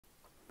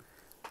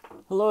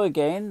Hello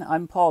again,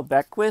 I'm Paul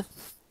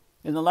Beckwith.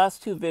 In the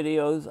last two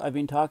videos, I've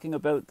been talking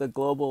about the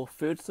global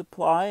food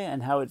supply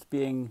and how it's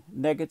being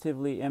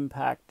negatively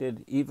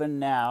impacted even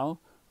now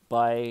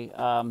by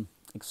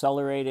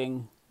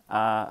accelerating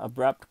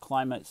abrupt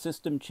climate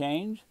system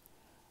change.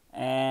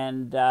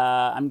 And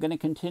I'm going to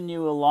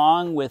continue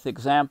along with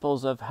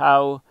examples of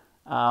how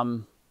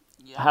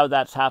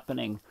that's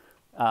happening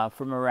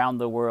from around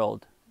the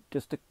world,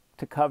 just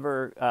to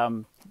cover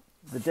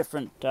the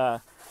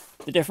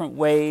different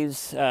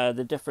ways,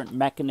 the different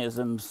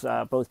mechanisms,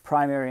 both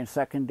primary and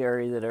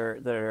secondary, that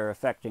are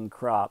affecting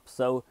crops.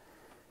 So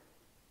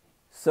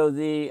here's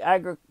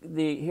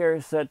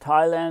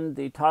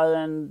Thailand.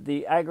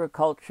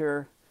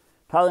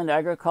 Thailand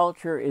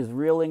agriculture is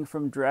reeling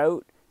from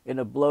drought in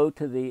a blow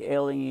to the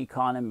ailing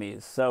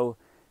economies. So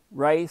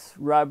rice,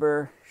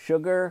 rubber,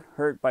 sugar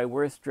hurt by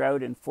worst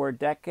drought in 4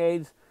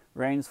 decades.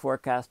 Rains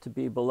forecast to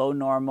be below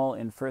normal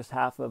in first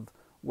half of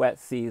wet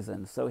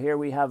season. So here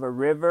we have a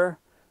river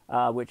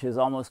which is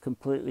almost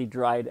completely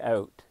dried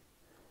out,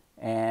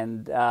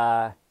 and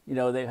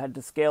they've had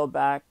to scale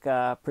back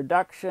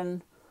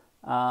production,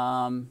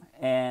 and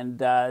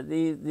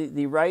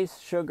the rice,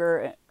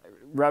 sugar,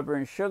 rubber,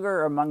 and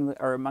sugar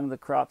are among the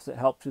crops that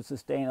help to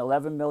sustain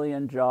 11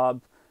 million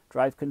jobs,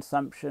 drive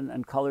consumption,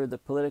 and color the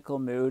political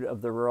mood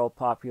of the rural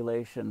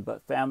population.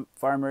 But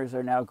farmers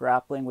are now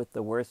grappling with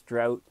the worst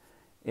drought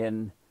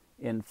in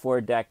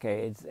 4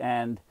 decades.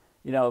 And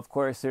of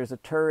course, there's a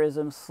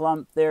tourism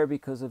slump there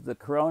because of the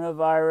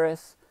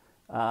coronavirus,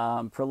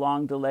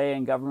 prolonged delay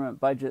in government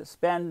budget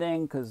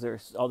spending because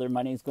all their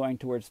money is going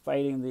towards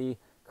fighting the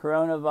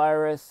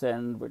coronavirus,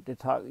 and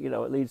it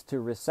leads to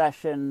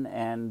recession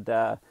and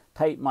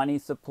tight money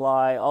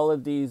supply, all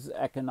of these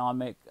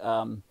economic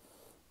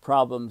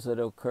problems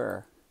that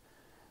occur.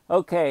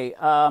 Okay,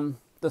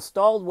 the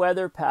stalled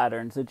weather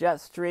patterns, the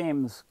jet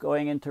streams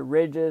going into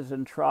ridges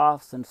and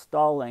troughs and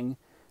stalling.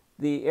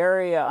 The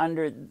area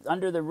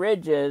under the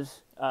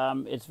ridges,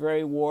 it's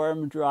very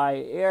warm, dry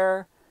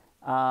air,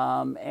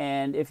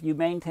 and if you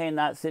maintain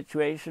that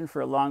situation for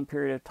a long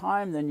period of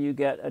time, then you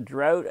get a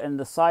drought. And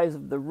the size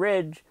of the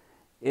ridge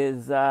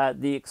is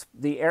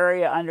the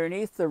area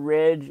underneath the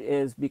ridge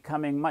is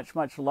becoming much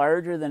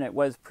larger than it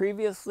was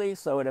previously,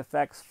 so it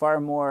affects far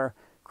more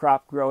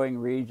crop growing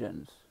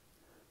regions.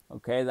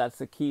 Okay, that's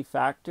the key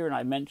factor, and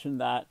I mentioned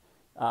that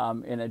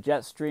in a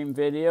jet stream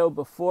video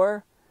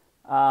before.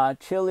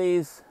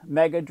 Chile's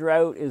mega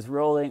drought is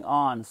rolling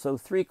on. So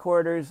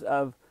 3/4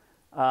 of,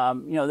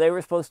 they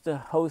were supposed to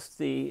host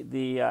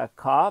the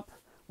COP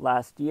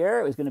last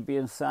year. It was going to be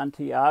in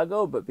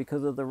Santiago, but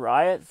because of the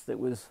riots, it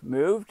was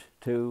moved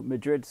to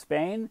Madrid,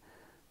 Spain.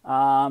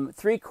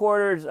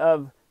 3/4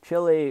 of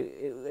Chile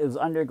is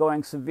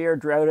undergoing severe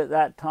drought at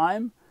that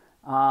time.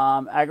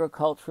 An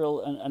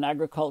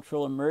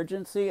agricultural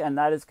emergency, and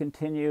that has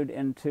continued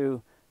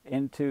into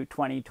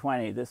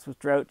 2020. This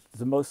drought is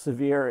the most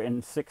severe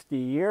in 60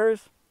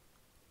 years.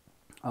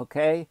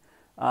 Okay,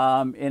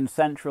 in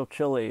central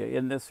Chile,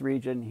 in this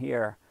region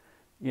here,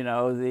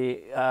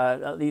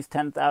 at least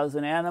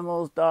 10,000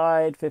 animals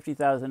died,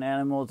 50,000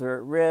 animals are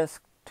at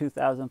risk,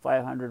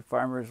 2,500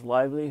 farmers'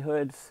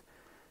 livelihoods.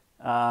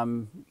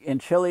 In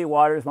Chile,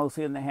 water is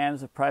mostly in the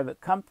hands of private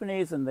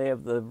companies, and they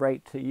have the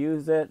right to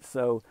use it,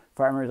 so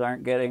farmers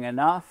aren't getting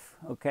enough.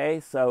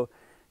 Okay, so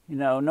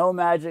no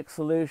magic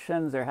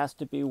solutions. There has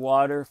to be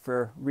water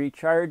for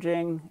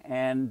recharging,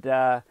 and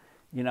this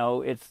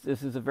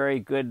is a very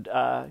good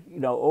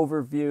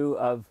overview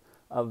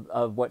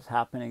of what's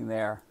happening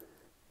there.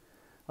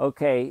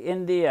 Okay,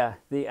 India,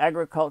 the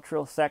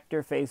agricultural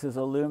sector faces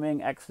a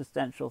looming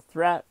existential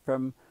threat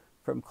from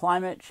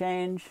climate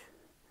change.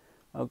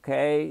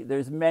 Okay,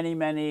 there's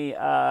many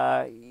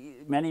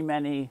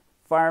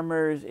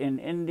farmers in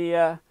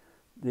India.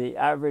 The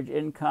average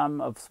income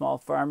of small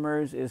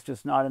farmers is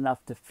just not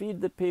enough to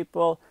feed the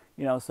people.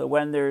 So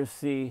when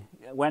there's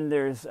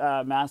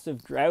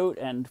massive drought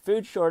and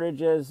food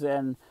shortages,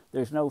 then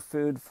there's no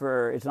food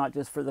it's not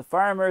just for the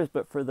farmers,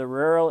 but for the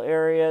rural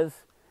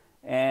areas.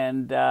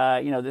 And,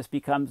 this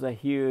becomes a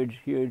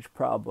huge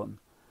problem.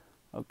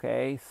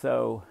 Okay,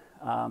 so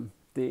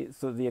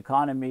the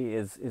economy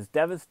is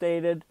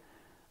devastated.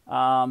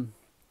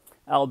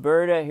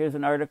 Alberta, here's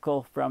an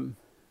article from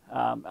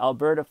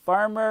Alberta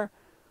farmer.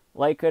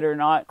 Like it or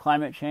not,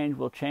 climate change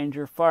will change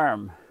your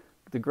farm.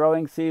 The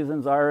growing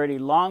season's already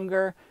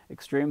longer.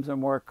 Extremes are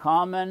more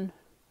common.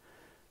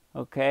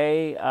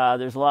 Okay,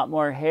 there's a lot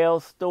more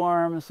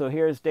hailstorms. So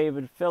here's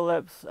David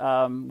Phillips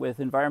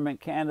with Environment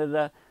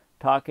Canada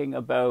talking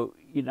about,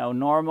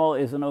 normal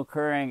isn't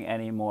occurring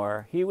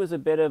anymore. He was a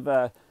bit of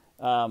a,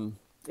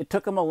 it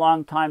took him a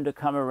long time to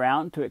come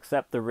around to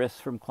accept the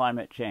risks from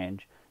climate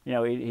change.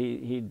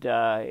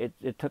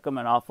 It took him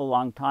an awful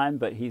long time,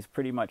 but he's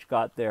pretty much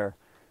got there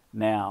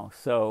now.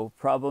 So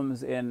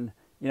problems in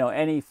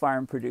any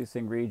farm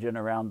producing region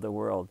around the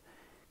world.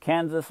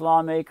 Kansas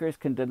lawmakers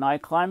can deny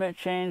climate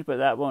change, but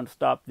that won't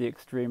stop the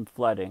extreme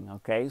flooding.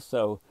 Okay,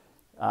 so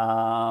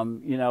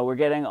we're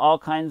getting all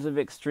kinds of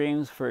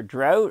extremes for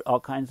drought,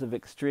 all kinds of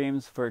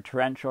extremes for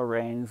torrential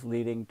rains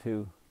leading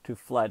to to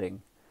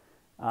flooding.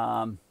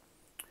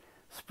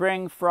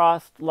 Spring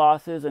frost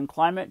losses and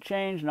climate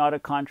change, not a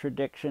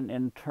contradiction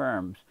in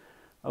terms.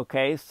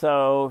 Okay,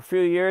 so a few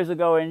years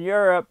ago in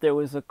Europe, there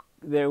was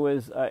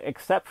a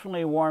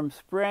exceptionally warm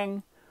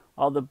spring.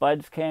 All the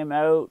buds came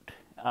out,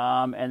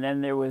 and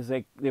then there was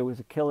a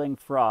killing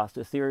frost,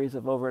 a series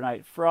of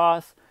overnight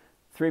frosts,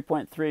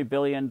 $3.3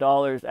 billion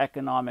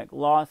economic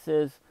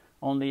losses.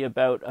 Only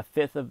about a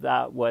fifth of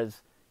that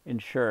was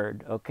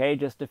insured, okay,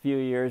 just a few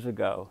years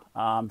ago.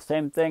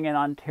 Same thing in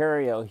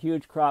Ontario,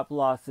 huge crop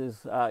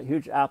losses,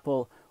 huge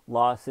apple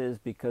losses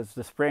because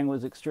the spring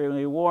was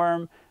extremely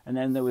warm and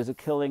then there was a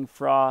killing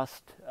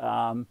frost,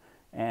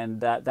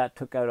 and that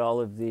took out all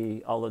of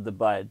the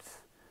buds.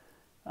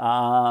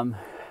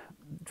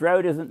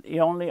 Drought isn't the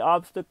only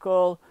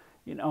obstacle.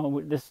 You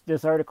know,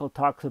 this article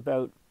talks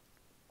about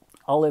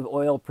olive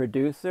oil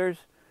producers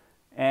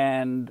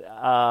and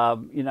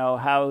you know,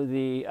 how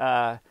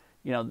the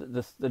you know,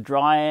 the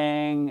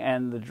drying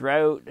and the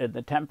drought and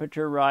the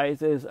temperature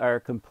rises are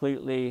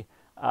completely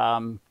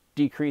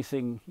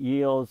decreasing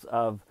yields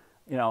of,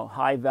 you know,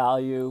 high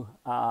value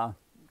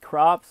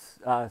crops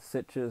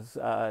such as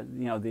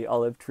you know, the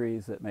olive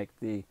trees that make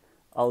the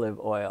olive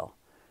oil.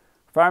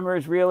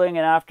 Farmers reeling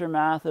in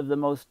aftermath of the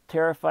most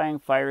terrifying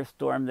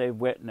firestorm they've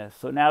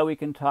witnessed. So now we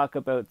can talk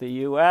about the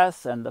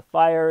U.S. and the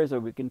fires, or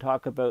we can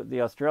talk about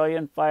the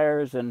Australian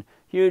fires and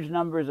huge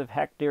numbers of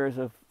hectares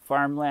of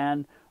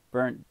farmland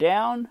burnt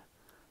down.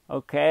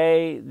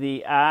 Okay,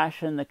 the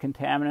ash and the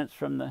contaminants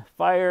from the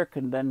fire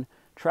can then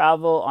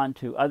travel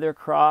onto other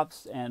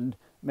crops and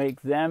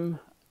make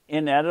them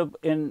inedible,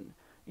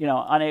 you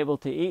know, unable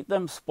to eat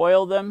them,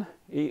 spoil them,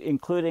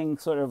 including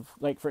sort of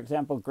like, for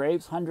example,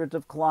 grapes hundreds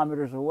of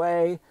kilometers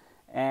away,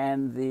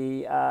 and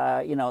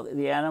the you know,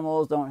 the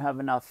animals don't have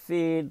enough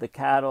feed, the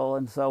cattle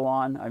and so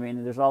on. I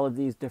mean, there's all of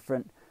these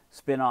different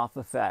spin-off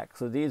effects.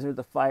 So these are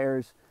the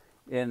fires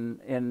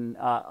in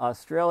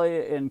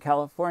Australia, in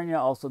California,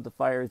 also the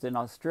fires in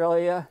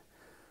Australia.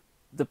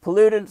 The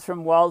pollutants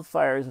from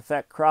wildfires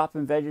affect crop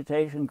and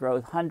vegetation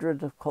growth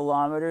hundreds of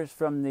kilometers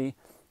from the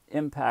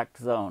impact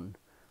zone.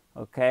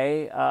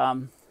 Okay,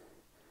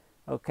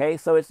 okay,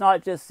 so it's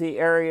not just the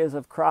areas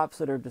of crops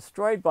that are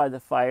destroyed by the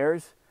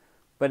fires,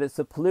 but it's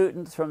the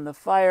pollutants from the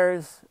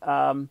fires,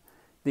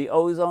 the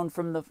ozone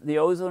from the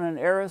ozone and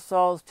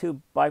aerosols,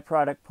 two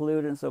byproduct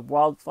pollutants of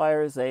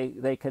wildfires.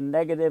 They can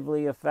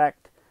negatively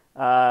affect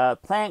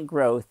plant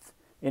growth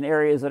in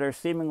areas that are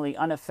seemingly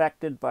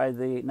unaffected by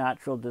the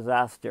natural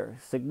disaster.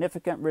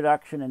 Significant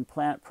reduction in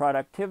plant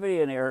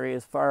productivity in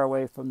areas far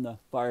away from the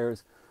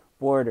fire's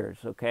borders.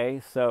 Okay,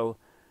 so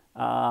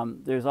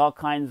there's all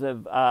kinds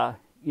of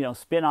you know,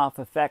 spin-off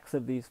effects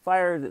of these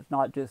fires. It's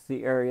not just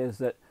the areas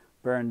that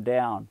burn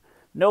down.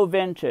 No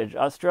vintage.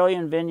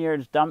 Australian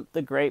vineyards dump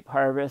the grape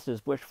harvest as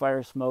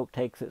bushfire smoke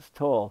takes its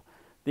toll.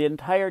 The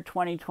entire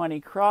 2020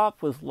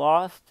 crop was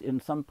lost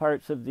in some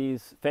parts of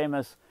these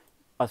famous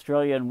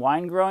Australian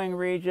wine growing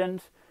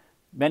regions.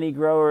 Many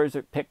growers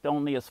picked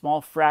only a small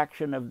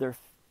fraction of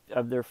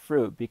their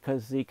fruit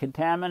because the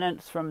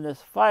contaminants from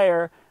this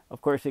fire,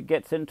 of course, it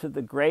gets into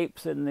the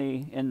grapes in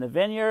the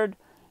vineyard,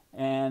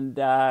 and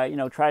you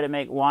know, try to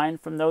make wine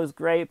from those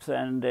grapes,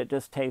 and it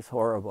just tastes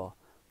horrible.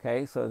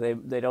 Okay, so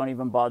they don't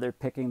even bother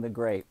picking the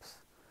grapes.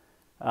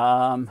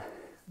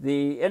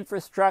 The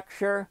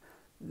infrastructure,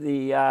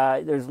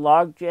 there's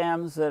log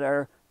jams that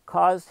are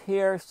caused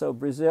here. So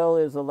Brazil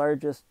is the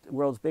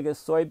world's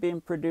biggest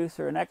soybean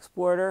producer and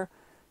exporter.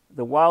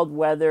 The wild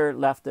weather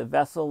left a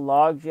vessel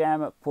log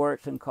jam at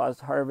ports and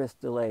caused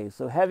harvest delays.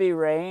 So heavy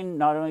rain,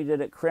 not only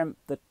did it crimp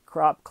the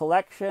crop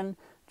collection,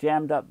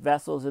 jammed up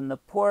vessels in the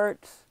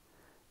ports,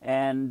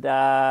 and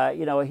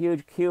you know, a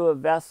huge queue of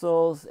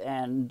vessels,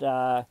 and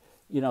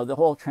you know, the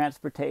whole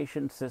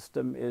transportation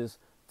system is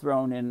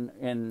thrown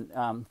in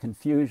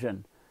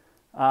confusion.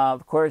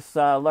 Of course,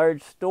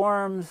 large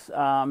storms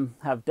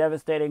have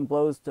devastating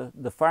blows to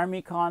the farm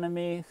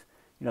economies.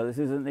 You know, this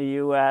isn't the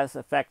U.S.,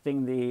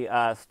 affecting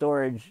the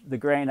storage, the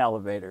grain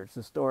elevators,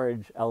 the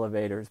storage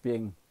elevators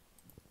being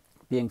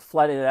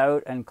flooded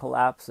out and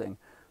collapsing.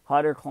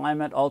 Hotter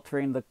climate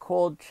altering the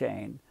cold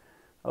chain.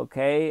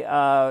 Okay,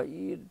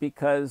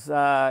 because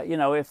you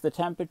know, if the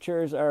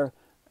temperatures are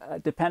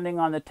depending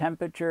on the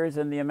temperatures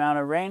and the amount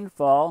of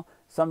rainfall,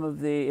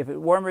 if it's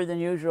warmer than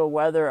usual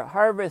weather at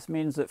harvest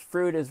means that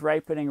fruit is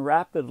ripening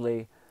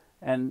rapidly,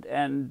 and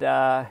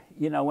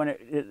you know, when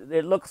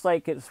it looks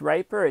like it's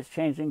riper, it's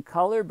changing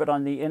color, but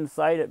on the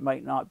inside it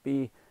might not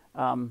be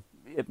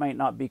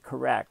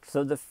correct.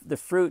 So the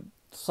fruit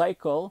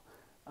cycle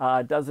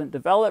doesn't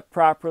develop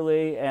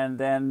properly, and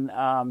then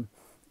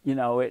you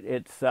know,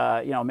 it's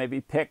you know,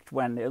 maybe picked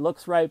when it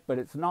looks ripe but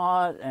it's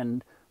not,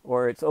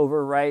 or it's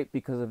overripe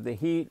because of the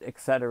heat,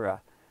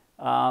 etc.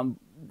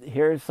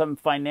 Here's some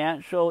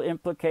financial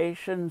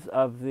implications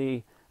of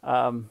the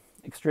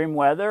extreme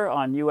weather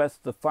on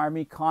the farm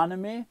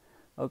economy.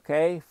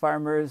 Okay,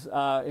 farmers,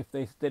 if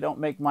they don't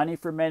make money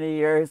for many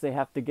years, they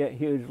have to get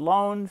huge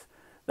loans.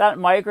 That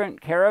migrant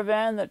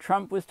caravan that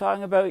Trump was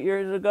talking about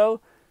years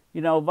ago,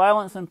 You know,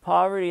 violence and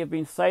poverty have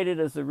been cited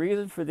as the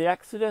reason for the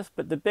exodus,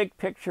 but the big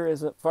picture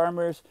is that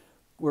farmers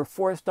were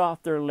forced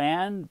off their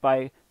land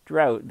by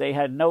drought. They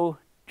had no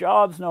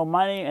jobs, no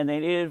money, and they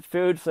needed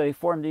food, so they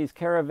formed these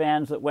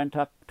caravans that went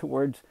up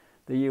towards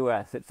the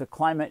U.S. It's a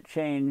climate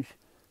change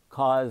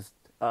caused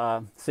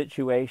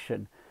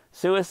situation.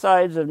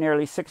 Suicides of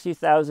nearly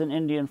 60,000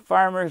 Indian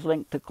farmers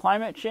linked to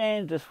climate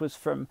change. This was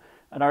from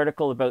an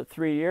article about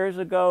 3 years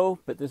ago,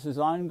 but this is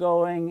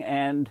ongoing.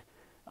 And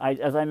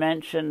as I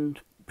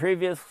mentioned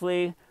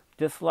previously,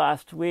 just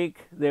last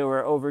week, there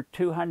were over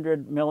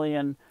 200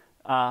 million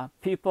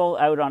people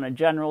out on a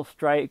general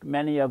strike,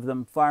 many of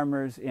them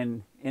farmers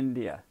in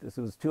India. This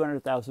was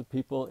 200,000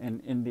 people in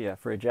India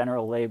for a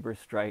general labor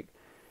strike.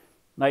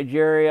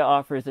 Nigeria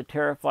offers a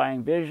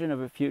terrifying vision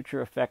of a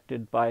future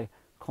affected by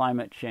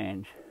climate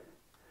change.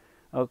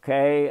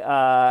 Okay,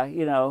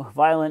 you know,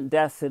 violent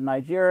deaths in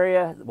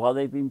Nigeria, while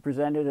they've been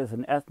presented as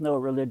an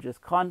ethno-religious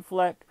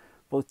conflict,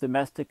 both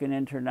domestic and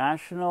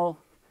international,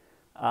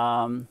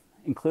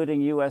 including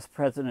U.S.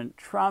 President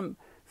Trump,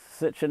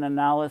 such an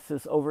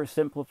analysis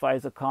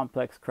oversimplifies a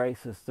complex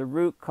crisis. The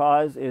root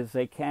cause is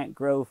they can't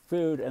grow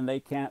food and they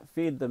can't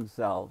feed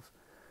themselves.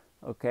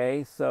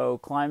 Okay, so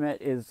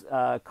climate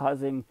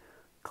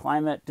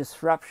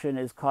disruption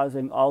is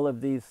causing all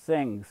of these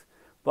things.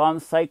 Bomb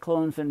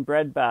cyclones and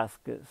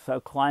breadbaskets,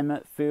 how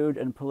climate, food,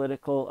 and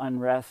political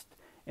unrest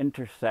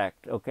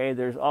intersect. Okay,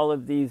 there's all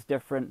of these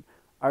different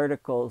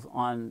articles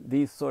on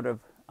these sort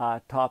of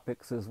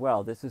topics as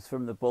well. This is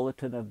from the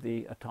Bulletin of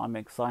the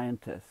Atomic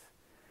Scientists.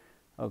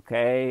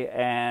 Okay,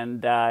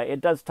 and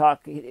it does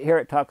talk, here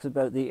it talks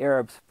about the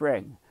Arab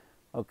Spring.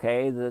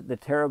 Okay, the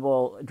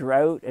terrible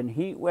drought and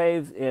heat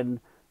waves in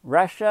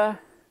Russia.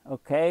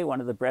 Okay,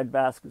 one of the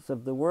breadbaskets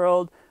of the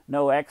world.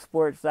 No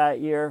exports that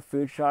year.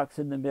 Food shocks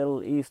in the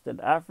Middle East and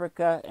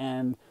Africa,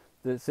 and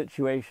the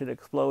situation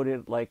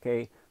exploded like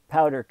a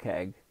powder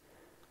keg.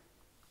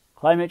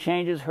 Climate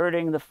change is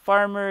hurting the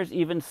farmers.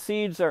 Even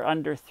seeds are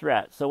under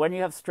threat. So when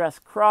you have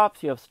stressed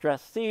crops, you have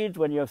stressed seeds.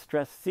 When you have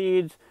stressed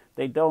seeds,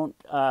 they don't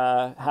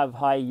have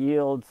high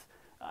yields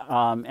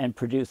and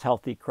produce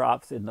healthy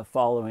crops in the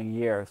following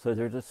year. So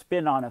there's a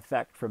spin-on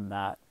effect from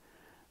that.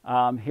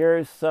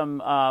 Here's some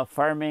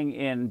farming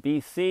in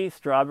BC,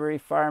 strawberry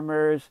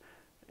farmers.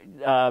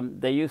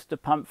 They used to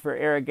pump for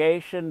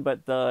irrigation,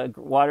 but the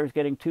water's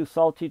getting too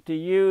salty to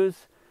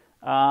use.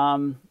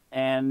 You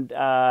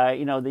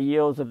know, the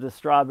yields of the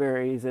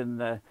strawberries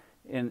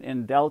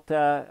in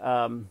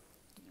Delta,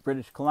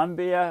 British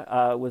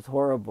Columbia, was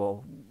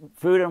horrible.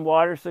 Food and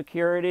water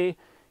security,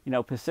 you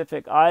know,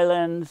 Pacific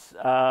Islands.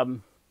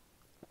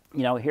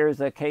 You know, here's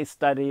a case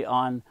study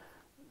on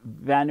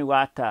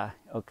Vanuatu,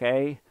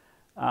 okay?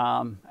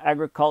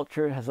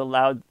 Agriculture has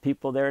allowed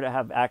people there to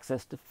have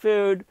access to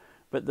food,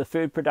 but the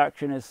food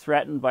production is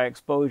threatened by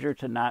exposure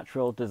to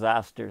natural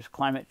disasters.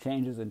 Climate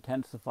change is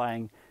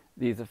intensifying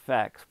these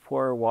effects.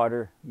 Poor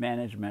water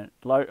management.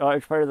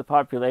 Large part of the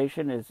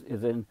population is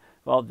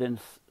involved in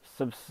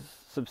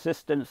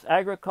subsistence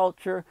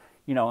agriculture,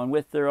 you know, and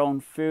with their own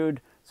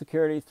food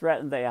security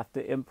threatened, they have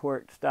to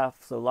import stuff.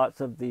 So lots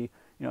of the,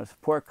 you know, it's a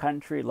poor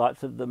country,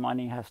 lots of the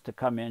money has to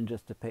come in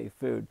just to pay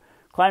food.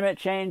 Climate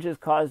change is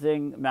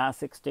causing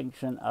mass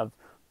extinction of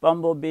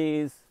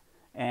bumblebees,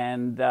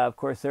 and of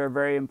course they're a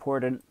very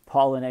important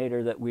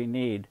pollinator that we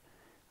need.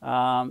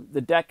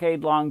 The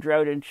decade-long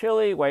drought in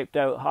Chile wiped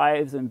out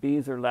hives, and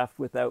bees are left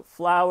without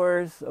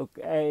flowers.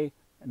 Okay,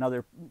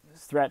 another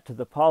threat to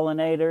the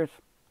pollinators.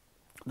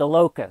 The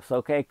locusts.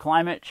 Okay,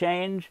 climate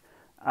change.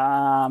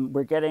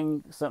 We're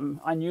getting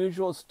some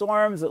unusual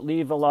storms that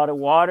leave a lot of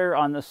water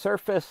on the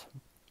surface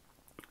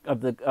of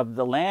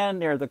the land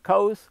near the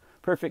coast.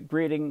 Perfect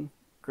breeding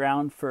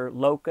ground for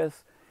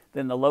locusts.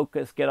 Then the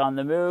locusts get on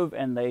the move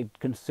and they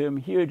consume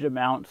huge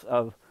amounts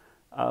of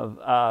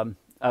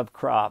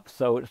crops.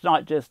 So it's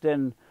not just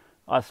in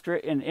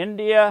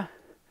India.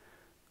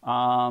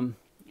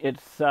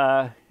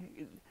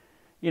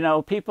 You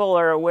know, people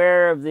are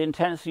aware of the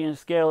intensity and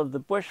scale of the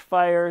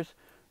bushfires,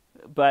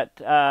 but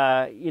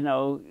you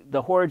know,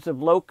 the hordes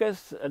of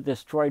locusts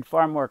destroyed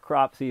far more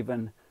crops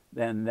even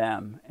than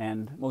them,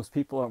 and most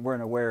people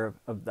weren't aware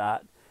of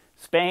that.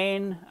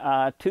 Spain,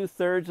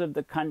 2/3 of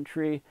the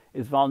country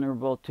is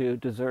vulnerable to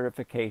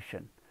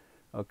desertification,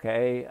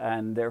 okay,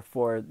 and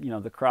therefore, you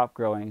know, the crop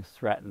growing is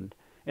threatened.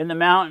 In the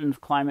mountains,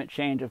 climate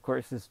change, of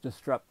course, is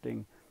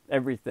disrupting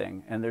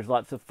everything, and there's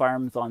lots of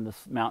farms on the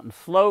mountain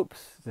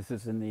slopes. This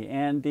is in the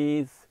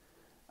Andes.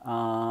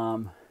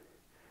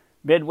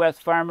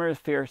 Midwest farmers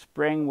fear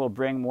spring will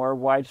bring more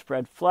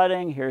widespread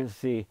flooding. Here's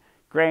the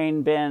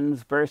grain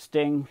bins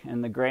bursting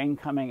and the grain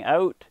coming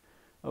out,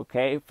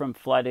 okay, from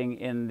flooding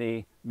in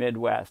the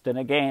Midwest. And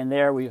again,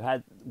 there we've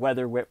had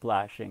weather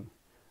whiplashing,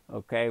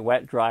 okay,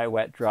 wet, dry,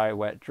 wet, dry,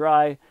 wet,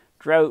 dry.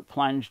 Drought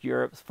plunged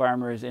Europe's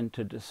farmers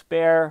into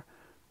despair,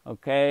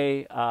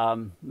 okay,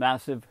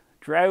 massive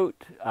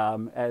drought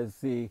as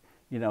the,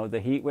 you know,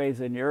 the heat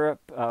waves in Europe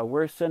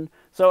worsen.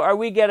 So are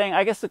we getting,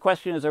 I guess the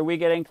question is, are we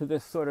getting to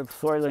this sort of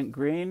Soylent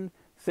Green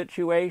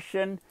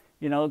situation?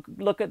 You know,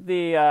 look at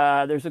the,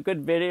 there's a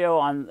good video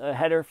on a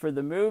header for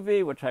the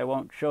movie, which I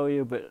won't show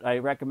you, but I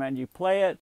recommend you play it.